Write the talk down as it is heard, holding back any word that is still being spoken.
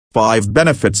5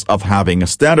 Benefits of having a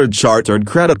Standard Chartered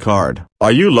credit card.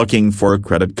 Are you looking for a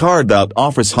credit card that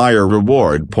offers higher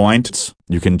reward points?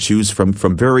 You can choose from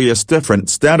various different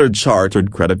Standard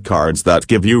Chartered credit cards that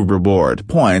give you reward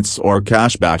points or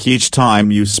cashback each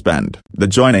time you spend. The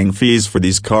joining fees for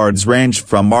these cards range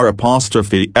from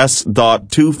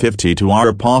R$S.250 to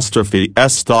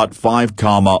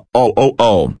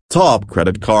R$S.5,000. Top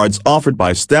credit cards offered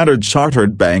by Standard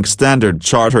Chartered Bank. Standard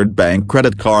Chartered Bank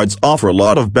credit cards offer a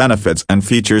lot of benefits and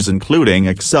features, including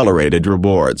accelerated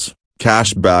rewards,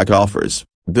 cashback offers,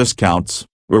 discounts,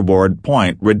 reward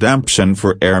point redemption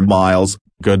for air miles,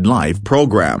 Good Life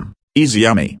program, Easy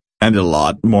Money, and a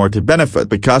lot more to benefit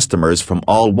the customers from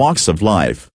all walks of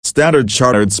life. Standard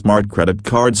Chartered Smart Credit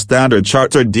Card. Standard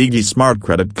Chartered Digi Smart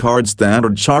Credit Card.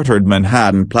 Standard Chartered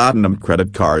Manhattan Platinum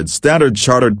Credit Card. Standard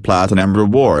Chartered Platinum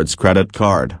Rewards Credit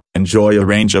Card. Enjoy a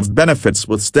range of benefits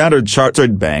with Standard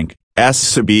Chartered Bank,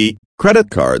 SCB, credit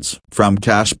cards. From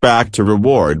cashback to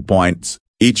reward points,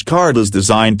 each card is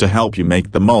designed to help you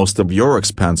make the most of your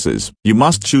expenses. You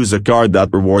must choose a card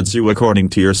that rewards you according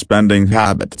to your spending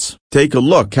habits. Take a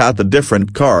look at the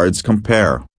different cards,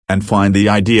 compare, and find the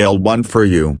ideal one for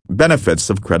you. Benefits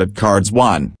of credit cards.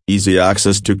 1. Easy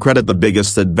access to credit. The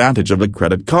biggest advantage of a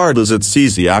credit card is its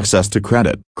easy access to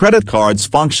credit. Credit cards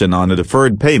function on a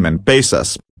deferred payment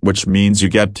basis, which means you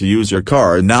get to use your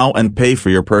card now and pay for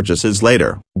your purchases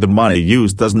later. The money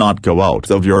used does not go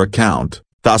out of your account,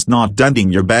 thus not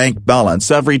denting your bank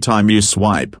balance every time you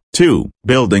swipe. 2.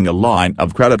 Building a line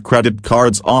of credit. Credit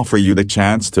cards offer you the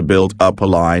chance to build up a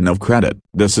line of credit.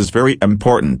 This is very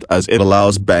important as it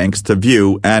allows banks to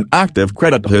view an active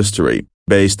credit history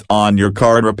based on your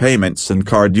card repayments and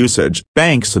card usage.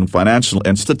 Banks and financial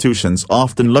institutions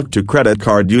often look to credit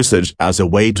card usage as a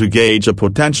way to gauge a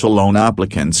potential loan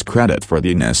applicant's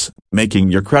creditworthiness, making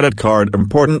your credit card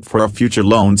important for future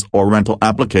loans or rental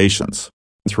applications.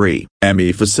 3.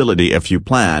 ME facility. If you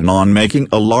plan on making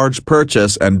a large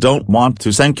purchase and don't want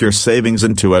to sink your savings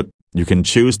into it, you can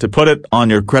choose to put it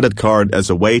on your credit card as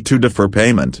a way to defer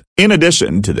payment. In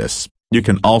addition to this, you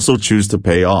can also choose to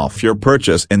pay off your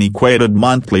purchase in equated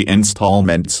monthly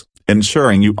installments,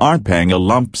 ensuring you aren't paying a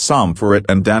lump sum for it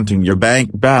and denting your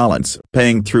bank balance.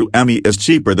 Paying through ME is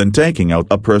cheaper than taking out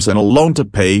a personal loan to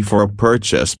pay for a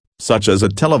purchase, such as a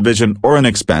television or an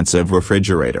expensive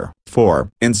refrigerator.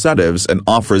 4. Incentives and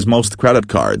offers. Most credit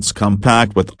cards come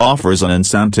packed with offers and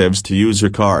incentives to use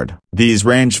your card. These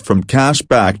range from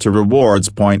cashback to rewards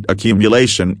point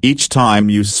accumulation each time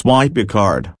you swipe your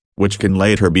card, which can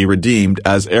later be redeemed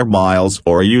as air miles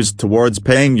or used towards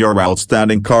paying your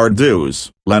outstanding card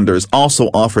dues. Lenders also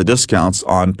offer discounts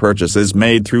on purchases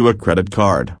made through a credit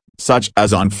card, such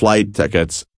as on flight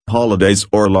tickets, holidays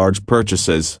or large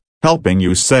purchases, helping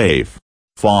you save.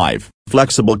 5.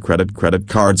 Flexible credit. Credit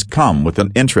cards come with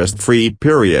an interest-free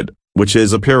period, which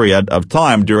is a period of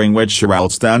time during which your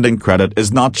outstanding credit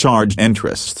is not charged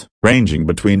interest. Ranging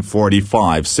between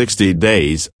 45-60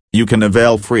 days, you can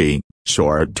avail free,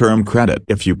 short-term credit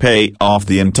if you pay off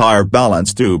the entire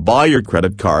balance due by your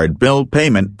credit card bill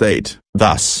payment date.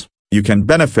 Thus, you can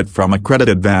benefit from a credit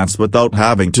advance without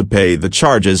having to pay the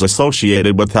charges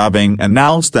associated with having an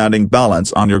outstanding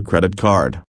balance on your credit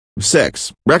card.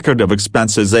 6. Record of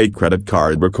expenses. A credit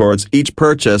card records each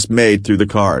purchase made through the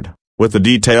card, with a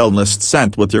detailed list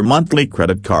sent with your monthly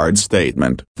credit card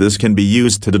statement. This can be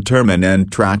used to determine and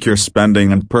track your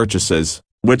spending and purchases,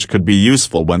 which could be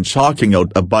useful when chalking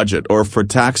out a budget or for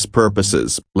tax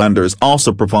purposes. Lenders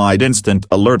also provide instant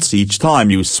alerts each time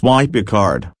you swipe your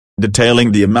card,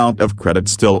 detailing the amount of credit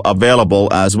still available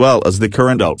as well as the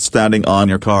current outstanding on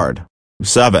your card.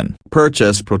 7.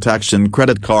 Purchase protection.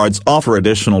 Credit cards offer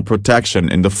additional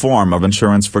protection in the form of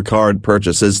insurance for card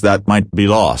purchases that might be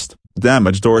lost,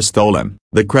 damaged or stolen.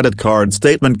 The credit card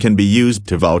statement can be used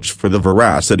to vouch for the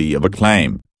veracity of a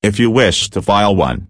claim, if you wish to file one.